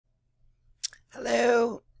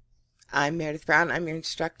Hello, I'm Meredith Brown. I'm your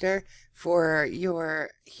instructor for your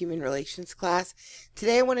human relations class.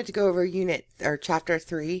 Today I wanted to go over chapter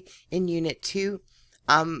 3 in unit 2.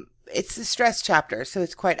 It's the stress chapter, so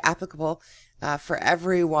it's quite applicable for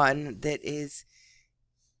everyone that is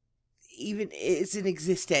in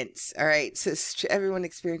existence. All right, so everyone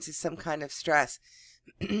experiences some kind of stress.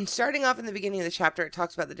 Starting off in the beginning of the chapter, it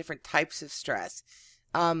talks about the different types of stress.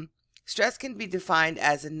 Stress can be defined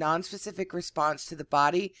as a non-specific response to the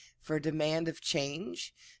body for a demand of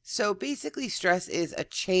change. So basically, stress is a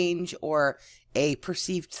change or a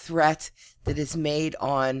perceived threat that is made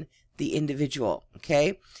on the individual.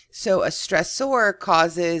 Okay, so a stressor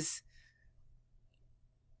causes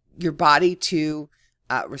your body to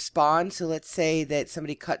respond. So let's say that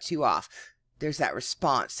somebody cuts you off. There's that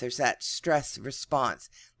response. There's that stress response.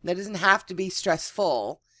 That doesn't have to be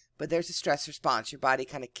stressful, but there's a stress response. Your body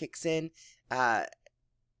kind of kicks in.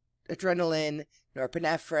 Adrenaline,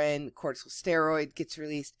 norepinephrine, cortisol steroid gets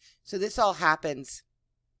released. So this all happens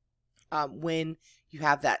when you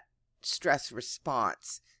have that stress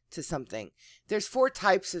response to something. There's 4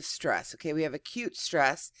 types of stress. Okay, we have acute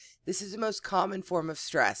stress. This is the most common form of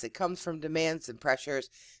stress. It comes from demands and pressures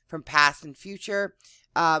from past and future.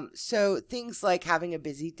 So things like having a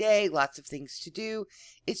busy day, lots of things to do.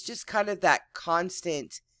 It's just kind of that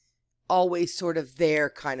constant, always sort of there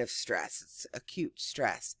kind of stress. It's acute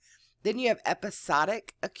stress. Then you have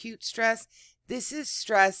episodic acute stress. This is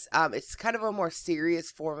stress. It's kind of a more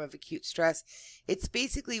serious form of acute stress. It's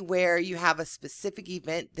basically where you have a specific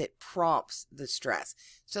event that prompts the stress.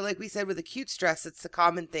 So like we said with acute stress, it's the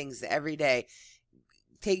common things every day.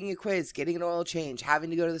 Taking a quiz, getting an oil change, having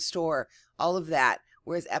to go to the store, all of that.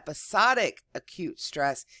 Whereas episodic acute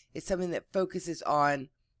stress is something that focuses on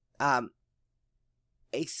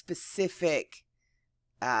a specific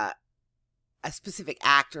act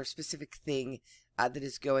or a specific thing that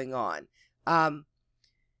is going on.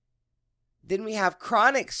 Then we have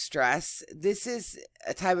chronic stress. This is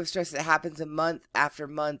a type of stress that happens month after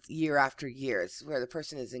month, year after year. It's where the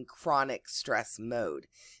person is in chronic stress mode.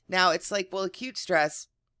 Now, it's like, well, acute stress,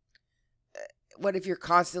 what if you're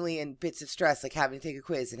constantly in bits of stress, like having to take a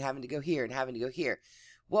quiz and having to go here and having to go here?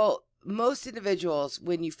 Well, most individuals,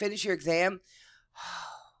 when you finish your exam,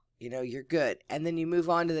 you're good. And then you move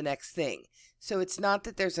on to the next thing. So it's not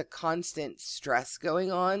that there's a constant stress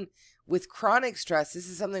going on. With chronic stress, this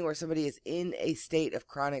is something where somebody is in a state of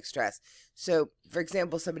chronic stress. So, for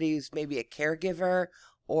example, somebody who's maybe a caregiver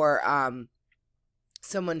or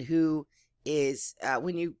someone who is,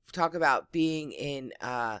 when you talk about being in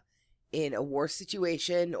a war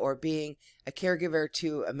situation or being a caregiver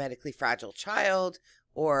to a medically fragile child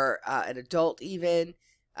or an adult even,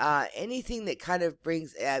 anything that kind of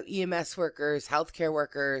brings EMS workers, healthcare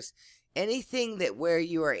workers, anything that where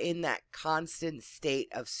you are in that constant state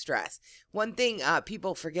of stress. One thing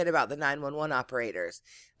people forget about the 911 operators.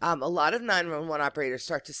 A lot of 911 operators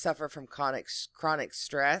start to suffer from chronic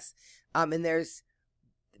stress. And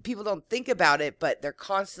people don't think about it, but they're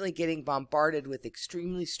constantly getting bombarded with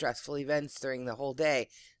extremely stressful events during the whole day.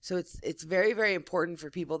 So it's very, very important for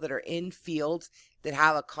people that are in fields that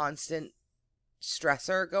have a constant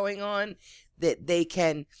stressor going on that they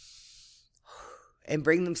can and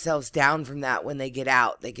bring themselves down from that when they get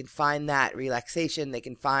out. They can find that relaxation. They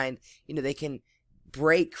can find, they can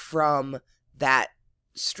break from that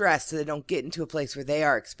stress so they don't get into a place where they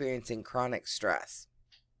are experiencing chronic stress.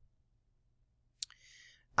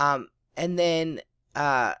 And then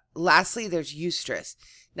lastly, there's eustress.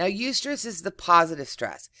 Now, eustress is the positive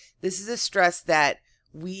stress. This is a stress that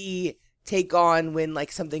we take on when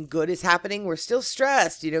like something good is happening. We're still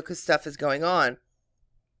stressed, because stuff is going on.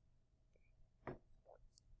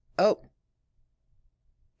 Oh,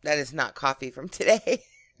 that is not coffee from today.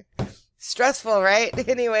 Stressful, right?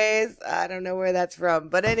 Anyways, I don't know where that's from,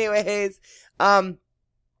 but anyways, so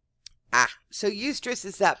eustress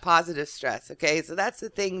is that positive stress. Okay, so that's the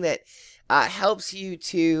thing that helps you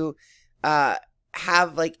to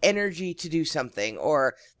have like energy to do something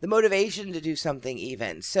or the motivation to do something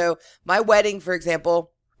even. So my wedding, for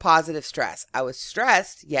example, positive stress. I was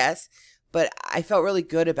stressed, yes, but I felt really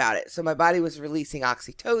good about it. So my body was releasing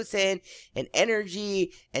oxytocin and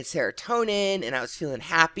energy and serotonin, and I was feeling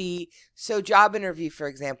happy. So job interview, for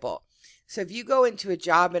example. So if you go into a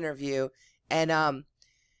job interview and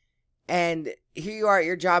here you are at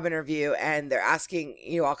your job interview and they're asking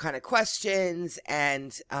you all kind of questions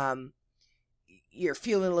and you're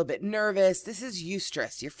feeling a little bit nervous. This is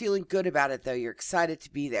eustress. You're feeling good about it though. You're excited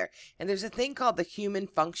to be there. And there's a thing called the human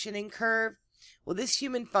functioning curve. Well, this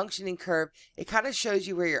human functioning curve, it kind of shows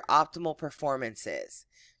you where your optimal performance is.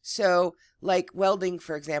 So like welding,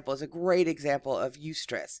 for example, is a great example of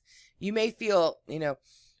eustress. You may feel, I'm a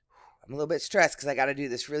little bit stressed because I got to do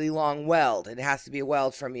this really long weld. And it has to be a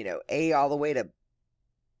weld from, A all the way to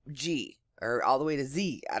G or all the way to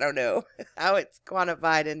Z. I don't know how it's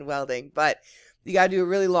quantified in welding, but you got to do a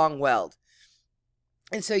really long weld.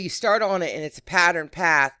 And so you start on it and it's a pattern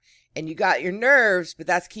path and you got your nerves, but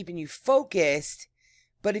that's keeping you focused.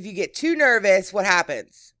 But if you get too nervous, what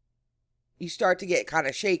happens? You start to get kind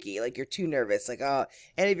of shaky, like you're too nervous, like, oh,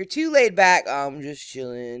 and if you're too laid back, oh, I'm just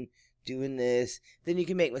chilling, doing this, then you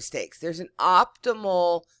can make mistakes. There's an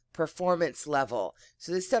optimal performance level.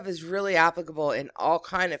 So this stuff is really applicable in all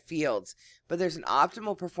kind of fields, but there's an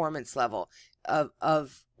optimal performance level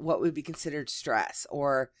of what would be considered stress,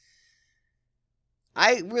 or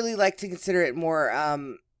I really like to consider it more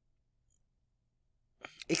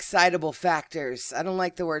excitable factors. I don't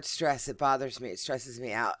like the word stress. It bothers me. It stresses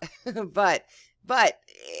me out. but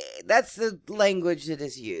that's the language that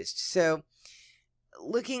is used. So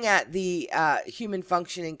looking at the human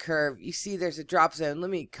functioning curve, you see there's a drop zone. Let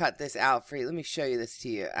me cut this out for you. Let me show you this to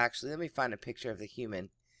you. Actually, let me find a picture of the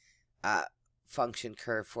human function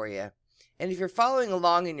curve for you. And if you're following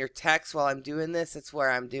along in your text while I'm doing this, that's where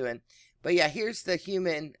I'm doing. But yeah, here's the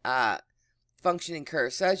human functioning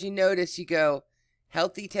curve. So as you notice, you go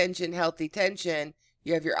healthy tension,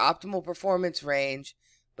 you have your optimal performance range.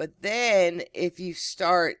 But then if you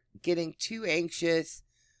start getting too anxious,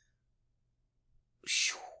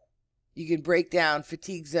 you can break down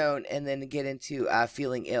fatigue zone and then get into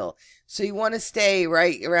feeling ill. So you want to stay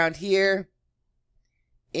right around here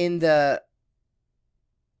in the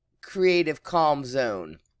creative calm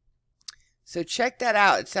zone. So check that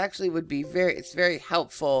out. It's actually it's very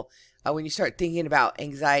helpful when you start thinking about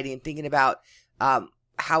anxiety and thinking about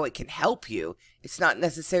how it can help you. It's not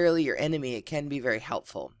necessarily your enemy. It can be very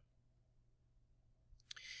helpful.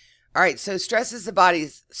 All right, so stress is the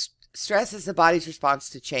body's response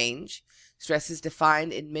to change. Stress is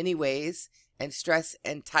defined in many ways, and stress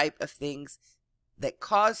and type of things that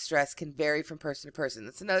cause stress can vary from person to person.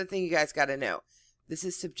 That's another thing you guys got to know. This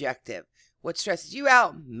is subjective. What stresses you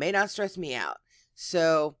out may not stress me out.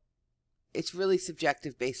 So it's really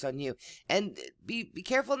subjective based on you. And be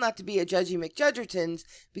careful not to be a judgy McJudgertons,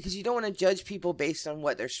 because you don't want to judge people based on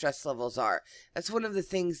what their stress levels are. That's one of the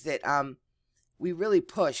things that we really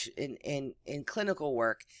push in clinical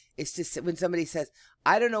work, is to, when somebody says,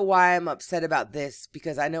 I don't know why I'm upset about this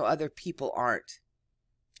because I know other people aren't.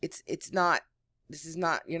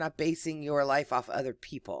 You're not basing your life off other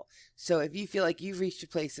people. So if you feel like you've reached a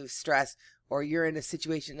place of stress, or you're in a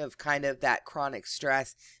situation of kind of that chronic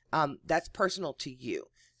stress, that's personal to you.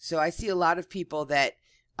 So I see a lot of people that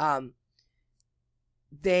I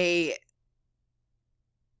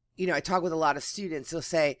talk with a lot of students. They'll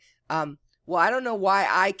say, well, I don't know why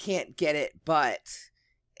I can't get it, but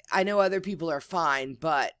I know other people are fine.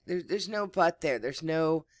 But there's no but there. There's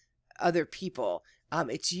no other people.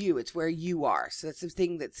 It's you. It's where you are. So that's the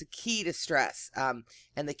thing that's the key to stress, and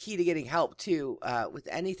the key to getting help too, with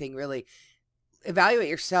anything really. Evaluate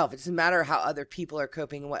yourself. It doesn't matter how other people are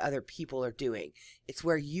coping and what other people are doing. It's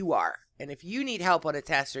where you are. And if you need help on a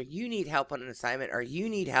test, or you need help on an assignment, or you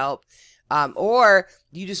need help, or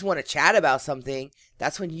you just want to chat about something,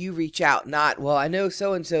 that's when you reach out. Not, well, I know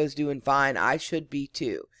so-and-so is doing fine, I should be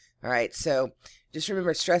too. All right. So just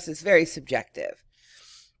remember, stress is very subjective.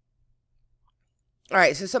 All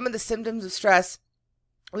right. So some of the symptoms of stress,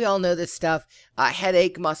 we all know this stuff: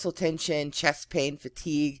 headache, muscle tension, chest pain,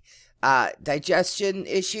 fatigue, digestion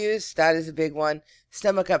issues, that is a big one,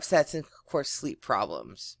 stomach upsets, and of course sleep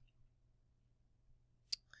problems.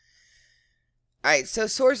 All right, so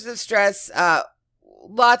sources of stress,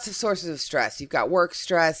 lots of sources of stress. You've got work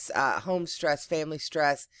stress, home stress, family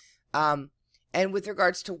stress, and with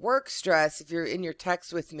regards to work stress, if you're in your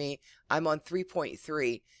text with me, I'm on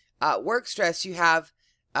 3.3. Work stress, you have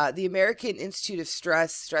the American Institute of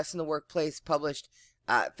Stress in the Workplace, published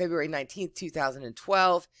February 19th,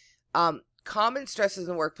 2012. Common stresses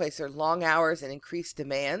in the workplace are long hours and increased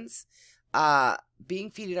demands, being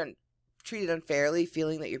treated unfairly,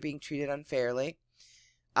 feeling that you're being treated unfairly,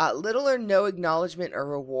 little or no acknowledgement or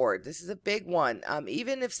reward. This is a big one.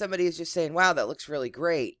 Even if somebody is just saying, wow, that looks really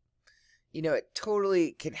great, it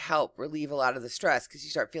totally can help relieve a lot of the stress, because you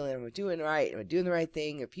start feeling, am I doing right? Am I doing the right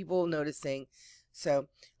thing? Are people noticing? So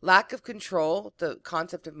lack of control, the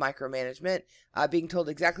concept of micromanagement, being told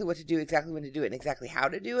exactly what to do, exactly when to do it, and exactly how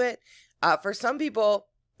to do it. For some people,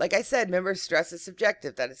 like I said, remember, stress is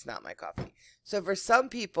subjective. That is not my coffee. So for some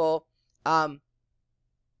people,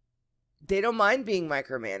 they don't mind being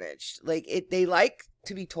micromanaged. Like they like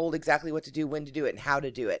to be told exactly what to do, when to do it, and how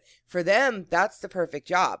to do it. For them, that's the perfect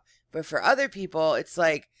job. But for other people, it's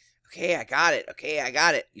like, okay, I got it. Okay, I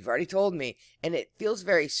got it. You've already told me. And it feels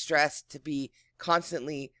very stressed to be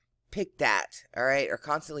constantly picked at, all right, or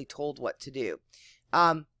constantly told what to do.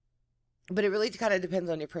 But it really kind of depends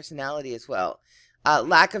on your personality as well.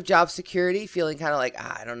 Lack of job security, feeling kind of like,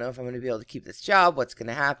 I don't know if I'm going to be able to keep this job. What's going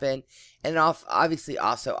to happen? And obviously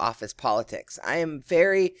also office politics. I am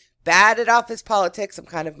very bad at office politics. I'm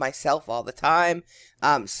kind of myself all the time.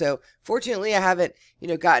 So fortunately, I haven't,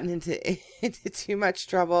 gotten into too much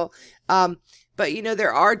trouble. But,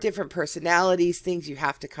 there are different personalities, things you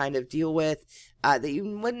have to kind of deal with that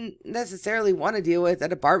you wouldn't necessarily want to deal with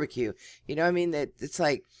at a barbecue. That it's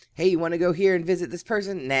like, hey, you want to go here and visit this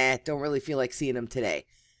person? Nah, don't really feel like seeing them today.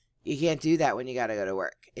 You can't do that when you got to go to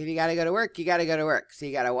work. If you got to go to work, you got to go to work. So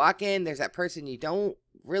you got to walk in. There's that person you don't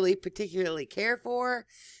really particularly care for.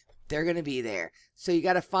 They're going to be there. So you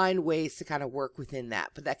got to find ways to kind of work within that.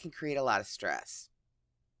 But that can create a lot of stress.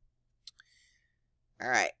 All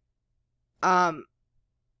right.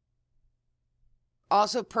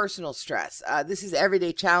 Also personal stress. This is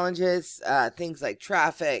everyday challenges, things like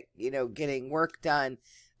traffic, getting work done,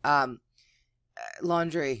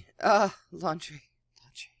 laundry.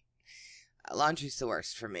 Laundry's the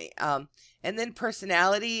worst for me. And then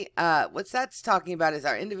personality. What that's talking about is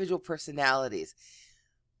our individual personalities.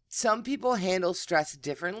 Some people handle stress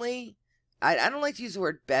differently. I don't like to use the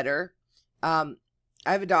word better. I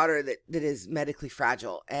have a daughter that is medically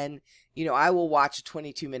fragile, and I will watch a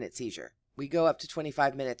 22-minute seizure. We go up to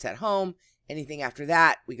 25 minutes at home. Anything after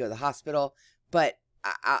that, we go to the hospital. But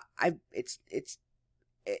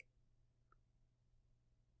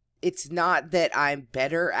it's not that I'm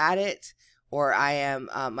better at it, or I am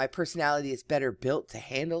my personality is better built to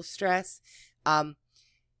handle stress.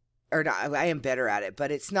 Or not, I am better at it,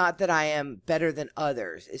 but it's not that I am better than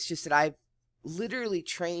others. It's just that I've literally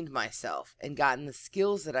trained myself and gotten the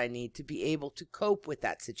skills that I need to be able to cope with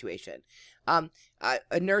that situation. A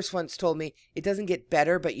nurse once told me, it doesn't get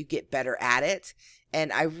better, but you get better at it.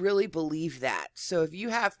 And I really believe that. So if you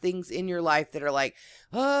have things in your life that are like,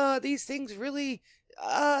 these things really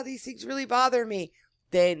bother me,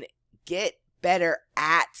 then get better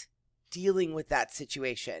at dealing with that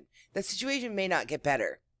situation. That situation may not get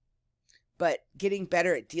better, but getting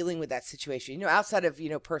better at dealing with that situation, outside of,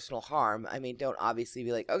 personal harm. I mean, don't obviously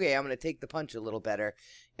be like, okay, I'm going to take the punch a little better.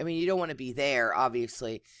 I mean, you don't want to be there,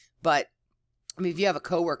 obviously. But, I mean, if you have a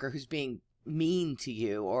coworker who's being mean to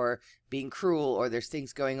you or being cruel, or there's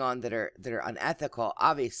things going on that are unethical,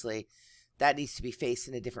 obviously, that needs to be faced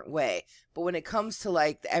in a different way. But when it comes to,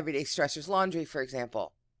 like, the everyday stressors, laundry, for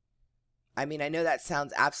example, I mean, I know that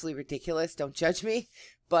sounds absolutely ridiculous. Don't judge me.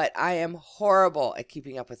 But I am horrible at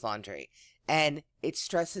keeping up with laundry. And it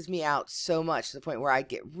stresses me out so much to the point where I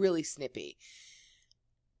get really snippy.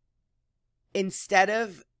 Instead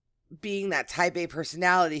of being that type A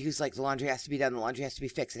personality who's like, the laundry has to be done, the laundry has to be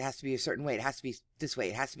fixed, it has to be a certain way, it has to be this way,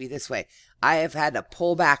 it has to be this way, I have had to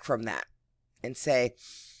pull back from that and say,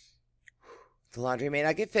 the laundry may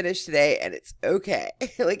not get finished today, and it's okay.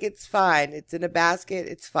 Like, it's fine. It's in a basket.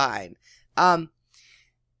 It's fine.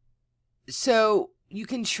 So you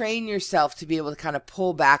can train yourself to be able to kind of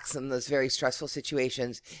pull back some of those very stressful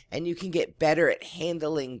situations, and you can get better at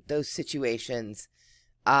handling those situations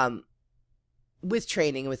with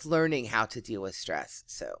training, with learning how to deal with stress.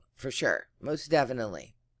 So for sure, most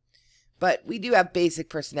definitely. But we do have basic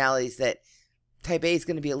personalities that type A is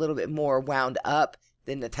going to be a little bit more wound up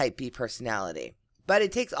than the type B personality. But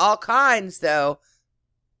it takes all kinds, though,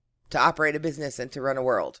 to operate a business and to run a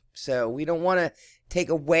world. So we don't want to take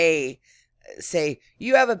away, say,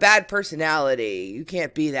 you have a bad personality, you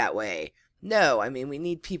can't be that way. No, I mean, we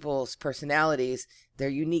need people's personalities. They're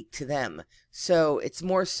unique to them. So it's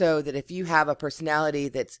more so that if you have a personality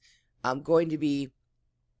that's going to be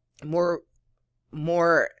more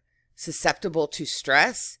susceptible to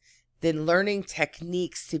stress, then learning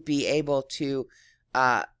techniques to be able to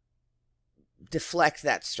deflect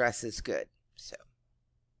that stress is good. So,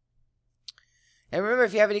 and remember,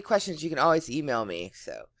 if you have any questions, you can always email me.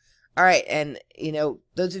 So, all right. And,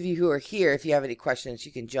 those of you who are here, if you have any questions,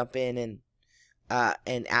 you can jump in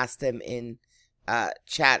and ask them in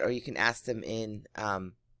chat, or you can ask them in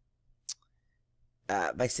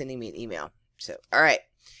by sending me an email. So, all right.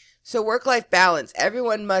 So, work-life balance.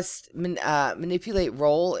 Everyone must manipulate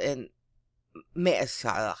role in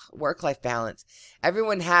work-life balance.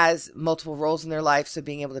 Everyone has multiple roles in their life, so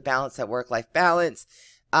being able to balance that work-life balance.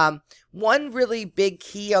 One really big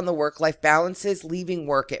key on the work-life balance is leaving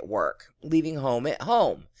work at work, leaving home at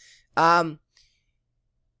home.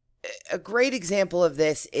 a great example of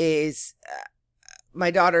this is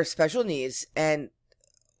my daughter's special needs, and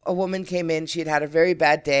a woman came in. She had had a very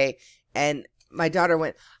bad day, and my daughter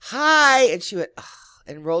went, "Hi," and she went, "Ugh,"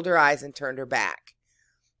 and rolled her eyes and turned her back.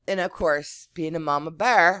 And of course, being a mama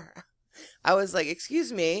bear, I was like,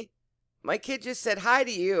 "Excuse me, my kid just said hi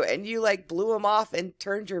to you, and you like blew him off and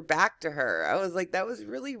turned your back to her." I was like, "That was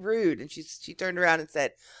really rude." And she turned around and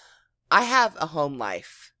said, "I have a home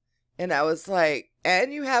life." And I was like,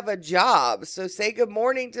 "And you have a job, so say good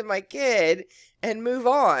morning to my kid and move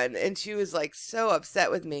on." And she was like so upset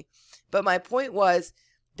with me. But my point was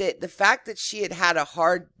that the fact that she had had a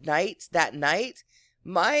hard night that night,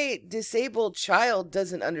 my disabled child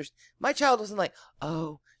doesn't understand. My child wasn't like,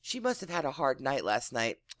 "Oh, she must have had a hard night last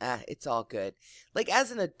night. Ah, it's all good." Like, as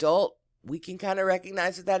an adult, we can kind of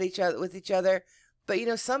recognize with each other,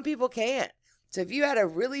 but some people can't. So if you had a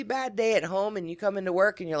really bad day at home and you come into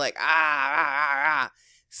work and you're like,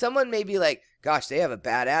 someone may be like, "Gosh, they have a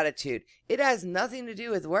bad attitude." It has nothing to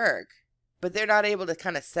do with work, but they're not able to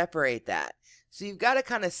kind of separate that. So you've got to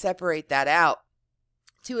kind of separate that out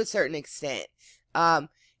to a certain extent.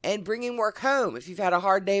 And bringing work home. If you've had a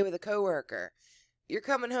hard day with a coworker, you're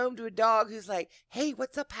coming home to a dog who's like, "Hey,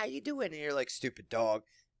 what's up? How you doing?" And you're like, "Stupid dog."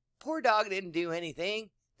 Poor dog didn't do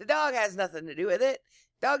anything. The dog has nothing to do with it.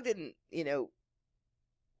 Dog didn't,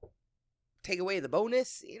 take away the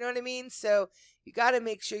bonus. You know what I mean? So you got to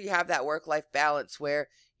make sure you have that work-life balance where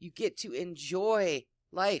you get to enjoy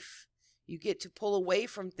life. You get to pull away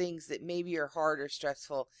from things that maybe are hard or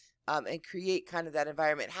stressful, and create kind of that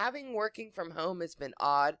environment. Having working from home has been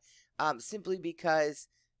odd, simply because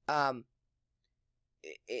they're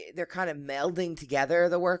kind of melding together,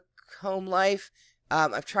 the work-home life.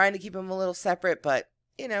 I'm trying to keep them a little separate, but,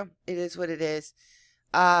 it is what it is.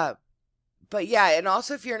 But yeah, and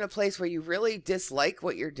also if you're in a place where you really dislike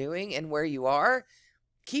what you're doing and where you are,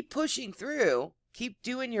 keep pushing through, keep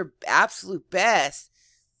doing your absolute best,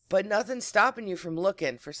 but nothing's stopping you from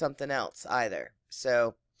looking for something else either.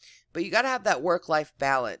 So, but you got to have that work-life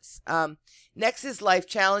balance. Next is life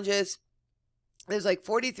challenges. There's like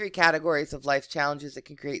 43 categories of life challenges that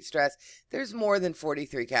can create stress. There's more than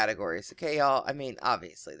 43 categories. Okay, y'all? I mean,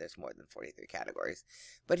 obviously there's more than 43 categories.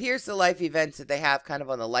 But here's the life events that they have kind of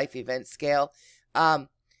on the life event scale.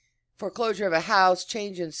 Foreclosure of a house,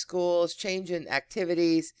 change in schools, change in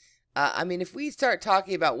activities. I mean, if we start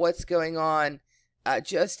talking about what's going on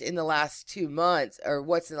just in the last 2 months, or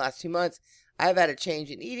what's in the last 2 months, I've had a change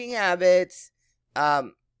in eating habits.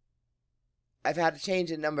 I've had to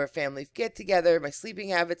change the number of family get-together. My sleeping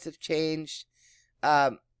habits have changed.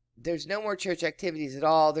 There's no more church activities at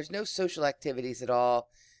all. There's no social activities at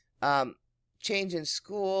all. Change in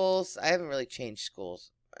schools. I haven't really changed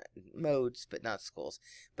schools. Modes, but not schools.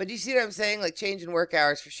 But you see what I'm saying? Like, change in work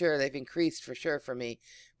hours for sure. They've increased for sure for me.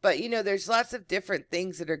 But, there's lots of different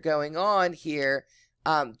things that are going on here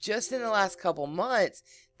just in the last couple months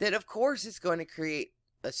that, of course, is going to create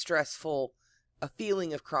a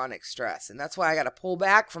feeling of chronic stress. And that's why I got to pull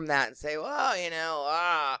back from that and say,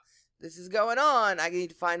 well, this is going on. I need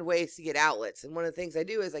to find ways to get outlets. And one of the things I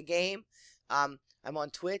do is I game. I'm on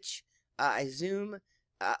Twitch. I Zoom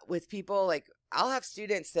with people. Like, I'll have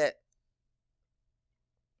students that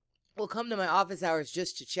will come to my office hours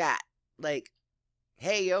just to chat. Like,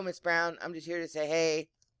 "Hey, yo, Miss Brown, I'm just here to say, hey,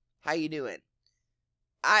 how you doing?"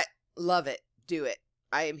 I love it. Do it.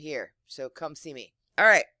 I am here. So come see me. All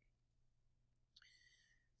right.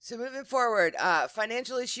 So moving forward,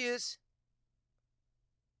 financial issues,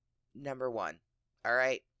 number 1. All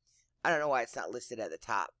right. I don't know why it's not listed at the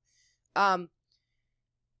top.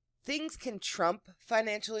 Things can trump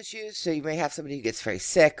financial issues. So you may have somebody who gets very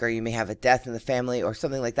sick, or you may have a death in the family, or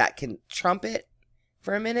something like that can trump it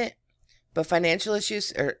for a minute. But financial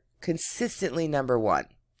issues are consistently number 1.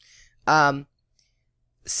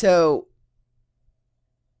 So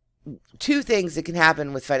 2 things that can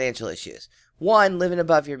happen with financial issues. 1, living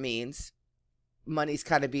above your means. Money's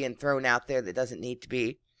kind of being thrown out there that doesn't need to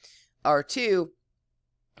be. Or 2,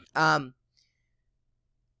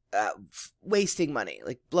 wasting money,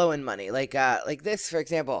 like blowing money. Like this, for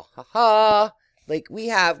example. Like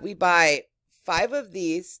we buy 5 of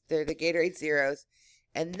these. They're the Gatorade Zeros.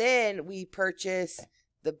 And then we purchase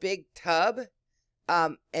the big tub.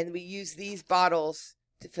 And we use these bottles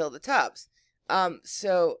to fill the tubs.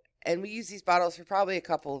 And we use these bottles for probably a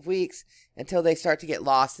couple of weeks until they start to get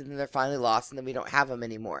lost, and then they're finally lost, and then we don't have them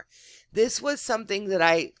anymore. This was something that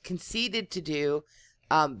I conceded to do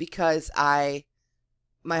because my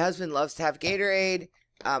husband loves to have Gatorade.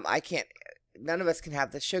 None of us can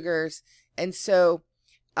have the sugars. And so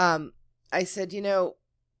I said,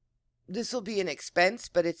 this will be an expense,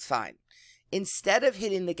 but it's fine. instead of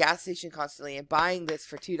hitting the gas station constantly and buying this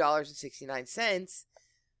for $2.69,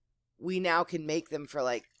 we now can make them for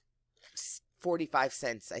like 45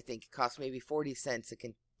 cents. I think it costs maybe 40 cents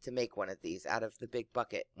to make one of these out of the big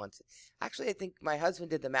bucket once. Actually, I think my husband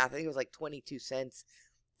did the math. I think it was like 22 cents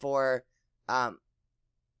for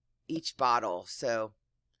each bottle. So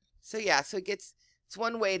yeah, so it's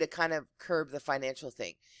one way to kind of curb the financial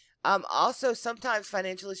thing. Also, sometimes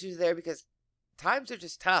financial issues are there because times are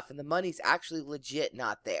just tough and the money's actually legit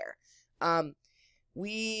not there.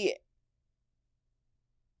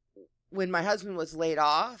 When my husband was laid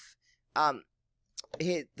off,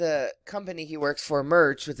 the company he works for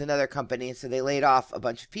merged with another company, and so they laid off a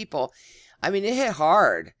bunch of people. I mean, it hit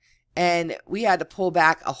hard, and we had to pull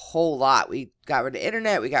back a whole lot. We got rid of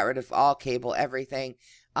internet, we got rid of all cable, everything.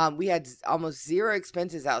 We had almost zero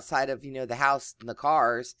expenses outside of, the house and the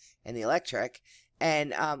cars and the electric.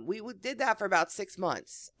 And we did that for about 6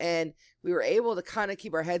 months, and we were able to kind of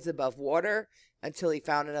keep our heads above water until he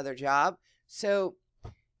found another job. So,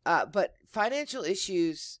 but financial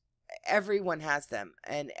issues, everyone has them,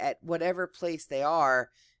 and at whatever place they are,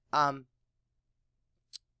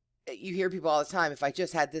 you hear people all the time, if I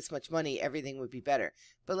just had this much money, everything would be better.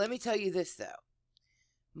 But let me tell you this, though.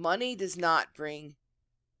 Money does not bring,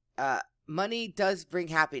 money does bring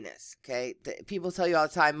happiness, okay? People tell you all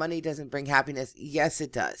the time, money doesn't bring happiness. Yes,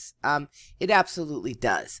 it does. It absolutely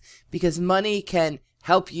does, because money can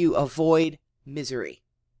help you avoid misery.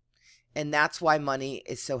 And that's why money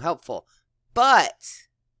is so helpful. But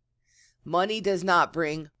money does not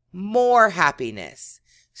bring more happiness.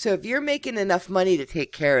 So if you're making enough money to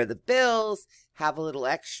take care of the bills, have a little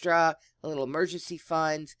extra, a little emergency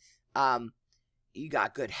fund, you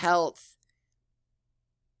got good health,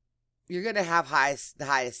 you're going to have the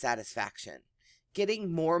highest satisfaction.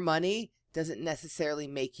 Getting more money doesn't necessarily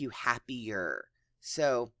make you happier.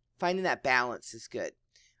 So finding that balance is good.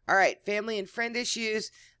 All right, family and friend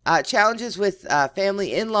issues. Challenges with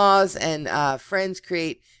family, in-laws, and friends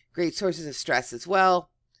create great sources of stress as well.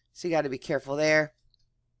 So you got to be careful there.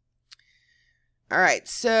 All right,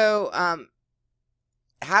 so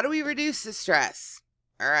how do we reduce the stress?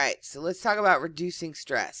 All right, so let's talk about reducing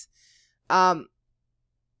stress. I'm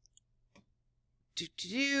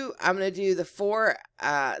going to do the four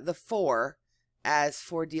as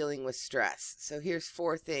for dealing with stress. So here's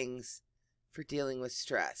 4 things for dealing with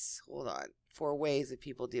stress. Hold on. 4 ways that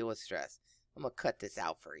people deal with stress. I'm going to cut this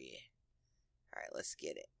out for you. All right, let's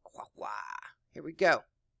get it. Wah, wah. Here we go.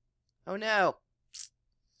 Oh, no.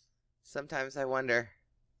 Sometimes I wonder.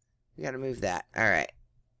 We got to move that. All right.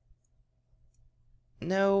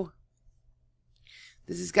 No.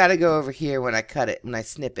 This has got to go over here when I cut it, when I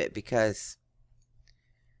snip it, because...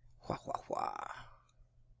 Wah, wah, wah.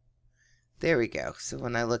 There we go. So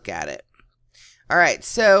when I look at it. All right,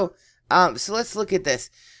 so let's look at this.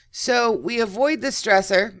 So we avoid the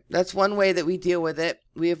stressor. That's one way that we deal with it.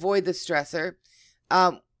 We avoid the stressor.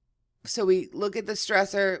 So we look at the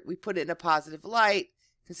stressor, we put it in a positive light,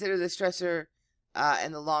 consider the stressor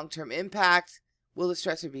and the long-term impact. Will the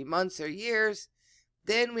stressor be months or years?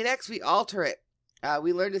 Then we alter it.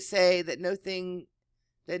 We learn to say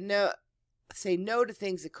say no to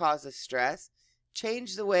things that cause us stress.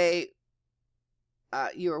 Change the way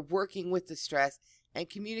you are working with the stress and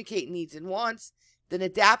communicate needs and wants. Then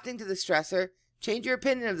adapting to the stressor, change your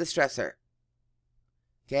opinion of the stressor.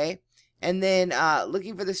 Okay? And then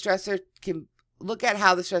looking for the stressor, can look at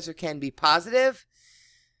how the stressor can be positive.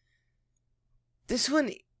 This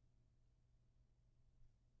one,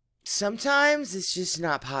 sometimes it's just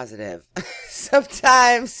not positive.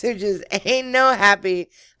 Sometimes there just ain't no happy.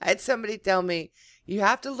 I had somebody tell me, you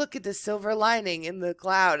have to look at the silver lining in the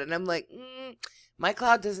cloud. And I'm like, my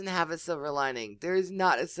cloud doesn't have a silver lining. There is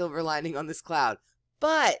not a silver lining on this cloud.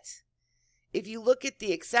 But if you look at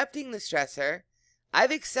the accepting the stressor,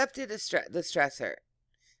 I've accepted the stressor.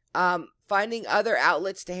 Finding other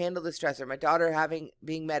outlets to handle the stressor. My daughter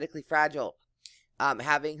being medically fragile,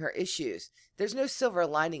 having her issues. There's no silver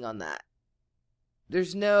lining on that.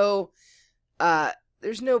 There's no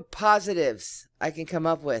positives I can come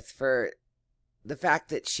up with for the fact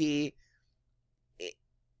that she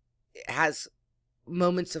has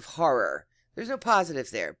moments of horror. There's no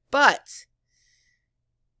positives there. But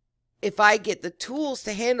if I get the tools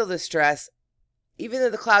to handle the stress, even though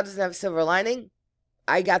the cloud doesn't have a silver lining,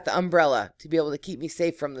 I got the umbrella to be able to keep me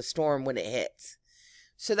safe from the storm when it hits.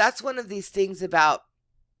 So that's one of these things about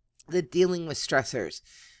the dealing with stressors.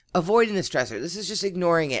 Avoiding the stressor. This is just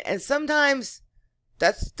ignoring it. And sometimes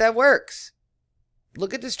that works.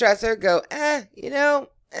 Look at the stressor, go,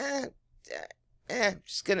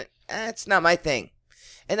 just gonna, it's not my thing.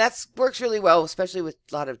 And that works really well, especially with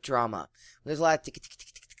a lot of drama. There's a lot of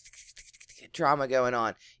drama going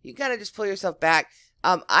on. You kind of just pull yourself back.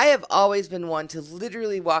 I have always been one to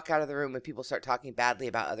literally walk out of the room when people start talking badly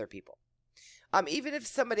about other people. Even if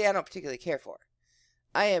somebody I don't particularly care for.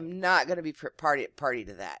 I am not going to be party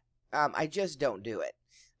to that. I just don't do it.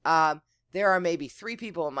 There are maybe 3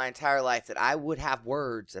 people in my entire life that I would have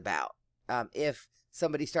words about if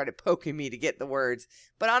somebody started poking me to get the words.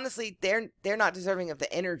 But honestly, they're not deserving of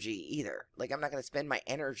the energy either. Like, I'm not going to spend my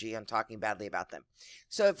energy on talking badly about them.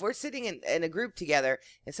 So if we're sitting in a group together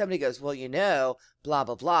and somebody goes, well, you know, blah,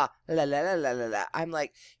 blah, blah, la, la, la, la, la, la. I'm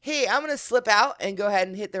like, hey, I'm going to slip out and go ahead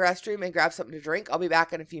and hit the restroom and grab something to drink. I'll be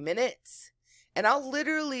back in a few minutes. And I'll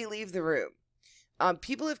literally leave the room.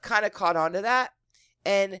 People have kind of caught on to that.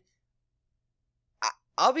 And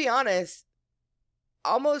I'll be honest,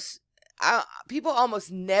 people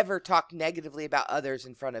almost never talk negatively about others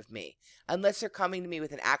in front of me unless they're coming to me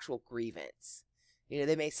with an actual grievance. You know,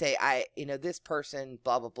 they may say, this person,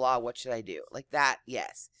 blah, blah, blah, what should I do? Like that,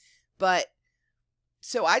 yes. But,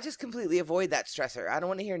 so I just completely avoid that stressor. I don't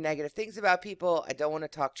want to hear negative things about people. I don't want to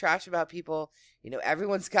talk trash about people. You know,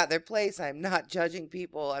 everyone's got their place. I'm not judging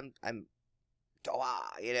people.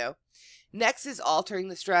 Next is altering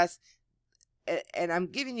the stress. And I'm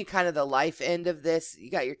giving you kind of the life end of this. You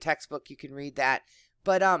got your textbook, you can read that.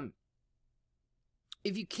 But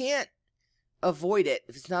if you can't avoid it,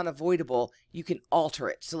 if it's not avoidable, you can alter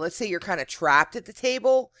it. So let's say you're kind of trapped at the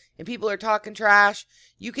table and people are talking trash.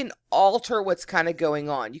 You can alter what's kind of going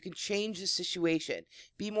on. You can change the situation.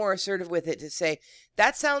 Be more assertive with it to say,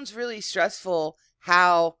 that sounds really stressful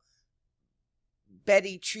how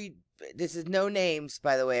Betty this is no names,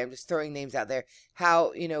 by the way. I'm just throwing names out there.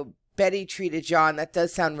 How, Betty treated John, that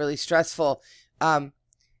does sound really stressful. But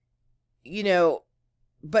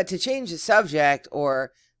to change the subject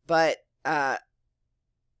or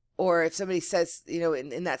if somebody says,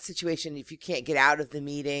 in that situation, if you can't get out of the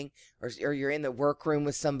meeting or you're in the workroom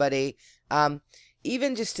with somebody,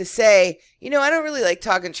 even just to say, I don't really like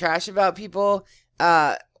talking trash about people,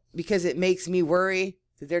 because it makes me worry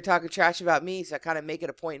that they're talking trash about me. So I kind of make it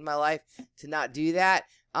a point in my life to not do that.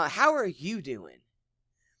 How are you doing?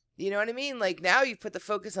 You know what I mean? Like, now you put the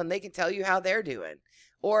focus on they can tell you how they're doing.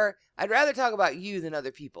 Or I'd rather talk about you than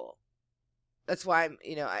other people. That's why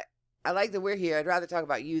I like that we're here. I'd rather talk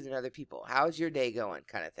about you than other people. How's your day going,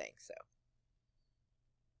 kind of thing. So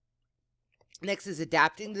next is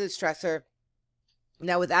adapting to the stressor.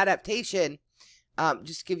 Now with adaptation,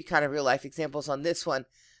 just to give you kind of real life examples on this one.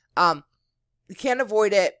 You can't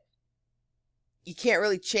avoid it. You can't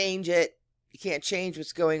really change it. You can't change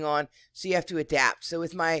what's going on, so you have to adapt. So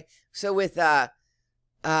with my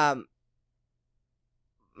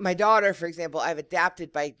daughter, for example, I've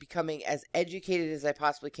adapted by becoming as educated as I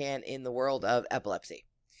possibly can in the world of epilepsy.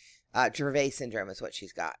 Dravet syndrome is what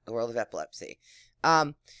she's got, the world of epilepsy.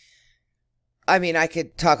 I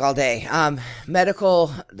could talk all day. The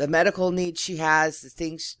medical needs she has,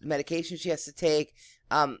 the medication she has to take.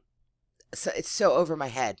 So it's so over my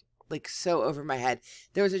head. Like, so over my head.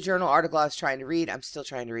 There was a journal article I was trying to read. I'm still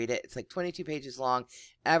trying to read it. It's like 22 pages long.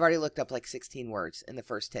 And I've already looked up like 16 words in the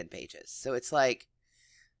first 10 pages. So it's like,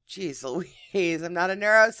 geez Louise, I'm not a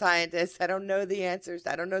neuroscientist. I don't know the answers.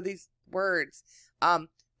 I don't know these words.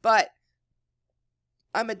 But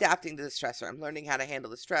I'm adapting to the stressor. I'm learning how to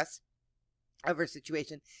handle the stress of her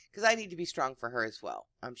situation because I need to be strong for her as well.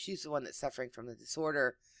 She's the one that's suffering from the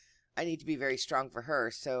disorder. I need to be very strong for her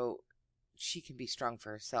so she can be strong for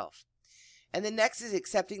herself. And then next is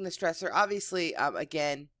accepting the stressor. Obviously,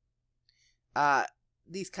 again,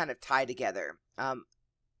 these kind of tie together.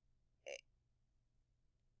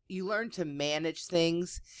 You learn to manage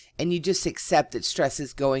things and you just accept that stress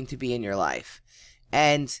is going to be in your life.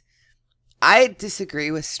 And I disagree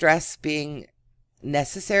with stress being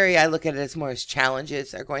necessary. I look at it as more as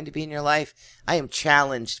challenges are going to be in your life. I am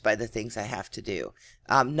challenged by the things I have to do.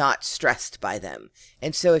 Not stressed by them.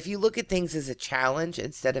 And so if you look at things as a challenge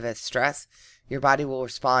instead of as stress, your body will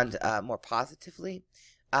respond more positively.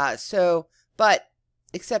 But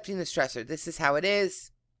accepting the stressor, this is how it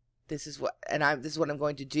is. This is what I'm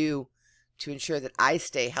going to do to ensure that I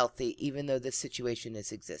stay healthy, even though this situation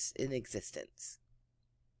is in existence.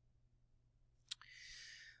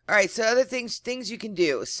 All right, so other things you can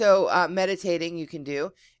do. So meditating you can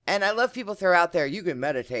do. And I love people throw out there, you can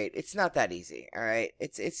meditate. It's not that easy, all right?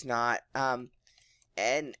 It's not.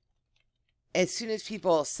 And as soon as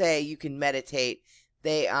people say you can meditate,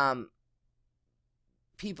 they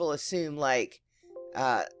people assume like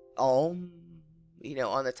on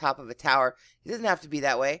the top of a tower. It doesn't have to be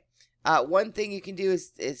that way. One thing you can do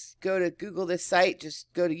is go to Google this site.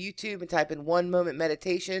 Just go to YouTube and type in 1 moment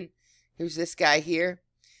meditation. Here's this guy here.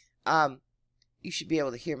 You should be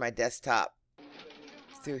able to hear my desktop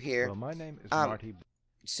through here. Well, my name is Marty.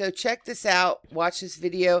 So check this out. Watch this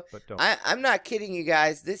video. I'm not kidding you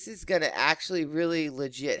guys. This is going to actually really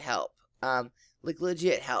legit help. Like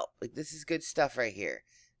legit help. Like this is good stuff right here.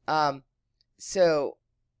 So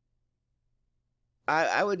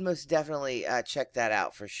I would most definitely check that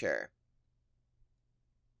out for sure.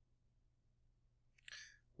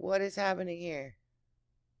 What is happening here?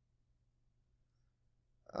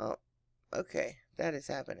 Oh, okay. That is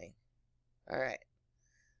happening. All right.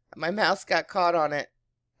 My mouse got caught on it.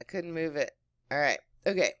 I couldn't move it. All right.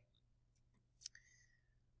 Okay.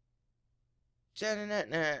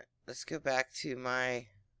 Let's go back to my...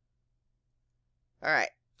 All right.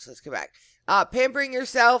 So let's go back. Pampering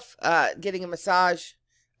yourself, getting a massage,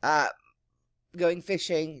 going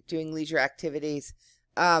fishing, doing leisure activities,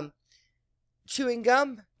 chewing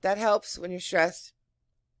gum, that helps when you're stressed.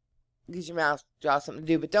 Gives your mouth, jaw something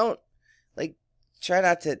to do, but don't, like, try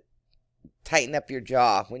not to tighten up your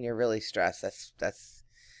jaw when you're really stressed. That's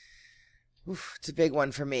it's a big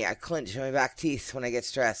one for me. I clench my back teeth when I get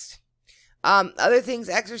stressed. Other things,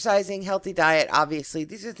 exercising, healthy diet, obviously.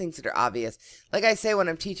 These are things that are obvious. Like I say when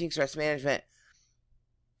I'm teaching stress management,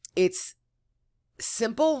 it's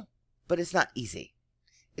simple, but it's not easy.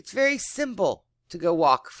 It's very simple to go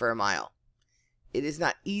walk for a mile. It is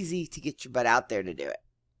not easy to get your butt out there to do it.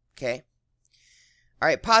 Okay? All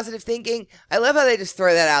right, positive thinking. I love how they just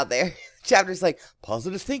throw that out there. Chapter's like,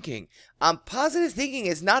 positive thinking. Positive thinking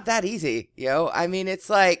is not that easy, I mean, it's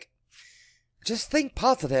like, just think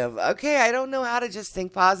positive. Okay, I don't know how to just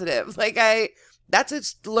think positive. Like that's a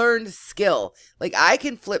learned skill. Like I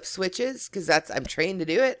can flip switches because I'm trained to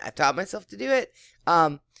do it. I've taught myself to do it.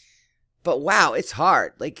 But wow, it's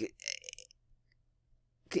hard. Like,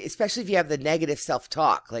 especially if you have the negative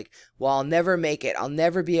self-talk. Like, well, I'll never make it. I'll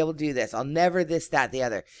never be able to do this. I'll never this, that, the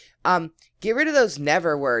other. Get rid of those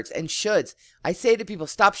never words and shoulds. I say to people,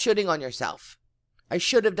 stop shoulding on yourself. I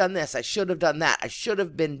should have done this. I should have done that. I should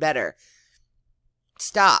have been better.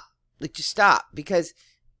 Stop. Like, just stop, because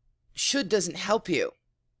should doesn't help you.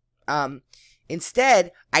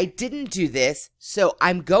 Instead, I didn't do this, so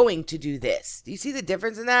I'm going to do this. Do you see the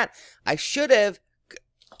difference in that? I should have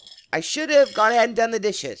gone ahead and done the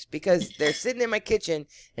dishes because they're sitting in my kitchen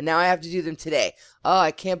and now I have to do them today. Oh, I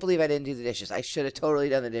can't believe I didn't do the dishes. I should have totally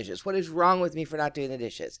done the dishes. What is wrong with me for not doing the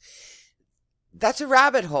dishes? That's a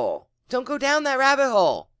rabbit hole. Don't go down that rabbit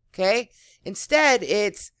hole, okay? Instead,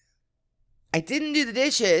 it's, I didn't do the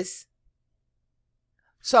dishes,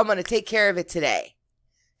 so I'm going to take care of it today.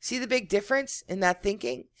 See the big difference in that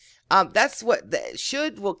thinking? That's what the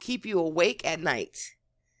should will keep you awake at night.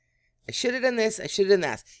 I should have done this. I should have done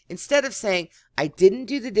that. Instead of saying, I didn't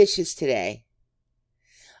do the dishes today.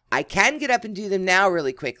 I can get up and do them now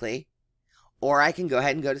really quickly, or I can go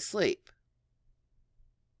ahead and go to sleep.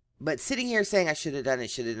 But sitting here saying I should have done it,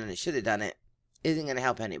 should have done it, should have done it, isn't going to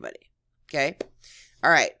help anybody. Okay?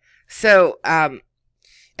 All right. So, and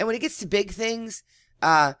when it gets to big things,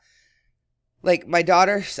 like my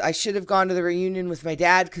daughter, I should have gone to the reunion with my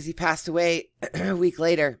dad because he passed away a week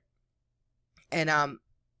later. And,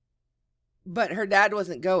 but her dad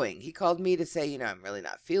wasn't going. He called me to say, I'm really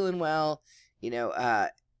not feeling well. Is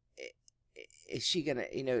she going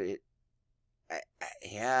to,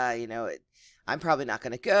 I'm probably not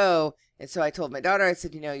going to go. And so I told my daughter, I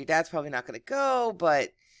said, your dad's probably not going to go,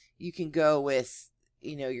 but you can go with,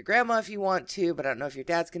 your grandma if you want to, but I don't know if your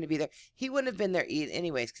dad's going to be there. He wouldn't have been there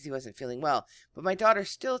anyways because he wasn't feeling well. But my daughter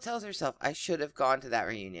still tells herself, I should have gone to that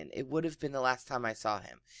reunion. It would have been the last time I saw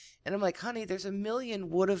him. And I'm like, honey, there's a million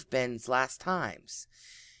would have beens last times.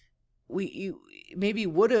 You maybe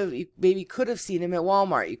could have seen him at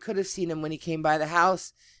Walmart. You could have seen him when he came by the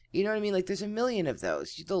house. You know what I mean? Like, there's a million of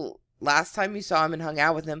those. The last time you saw him and hung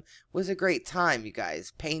out with him was a great time. You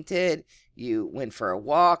guys painted. You went for a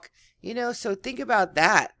walk. So think about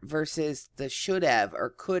that versus the should have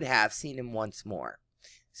or could have seen him once more.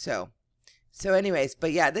 So anyways,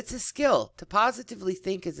 but yeah, that's a skill. To positively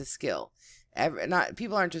think is a skill.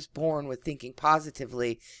 People aren't just born with thinking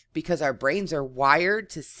positively because our brains are wired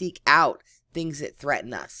to seek out things that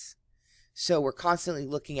threaten us. So we're constantly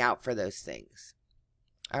looking out for those things.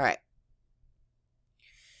 All right.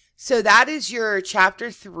 So that is your chapter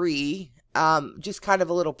 3, just kind of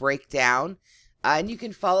a little breakdown. And you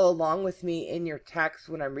can follow along with me in your text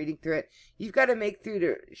when I'm reading through it. You've got to make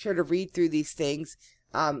sure to read through these things,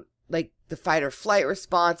 like the fight or flight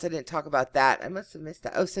response. I didn't talk about that. I must have missed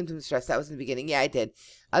that. Oh, symptom stress. That was in the beginning. Yeah, I did.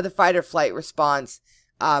 The fight or flight response,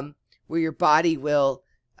 where your body will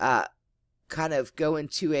kind of go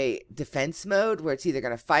into a defense mode where it's either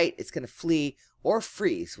going to fight, it's going to flee, or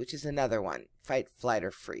freeze, which is another one. Fight, flight,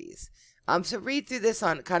 or freeze. So read through this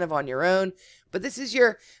on your own. But this is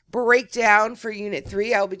your breakdown for Unit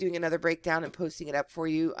 3. I'll be doing another breakdown and posting it up for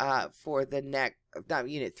you for the next, not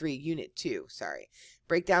Unit 3, Unit 2, sorry.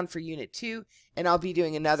 Breakdown for Unit 2. And I'll be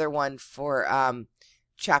doing another one for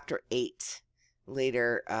Chapter 8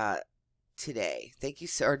 later today. Thank you,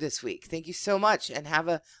 or this week. Thank you so much, and have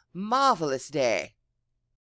a marvelous day.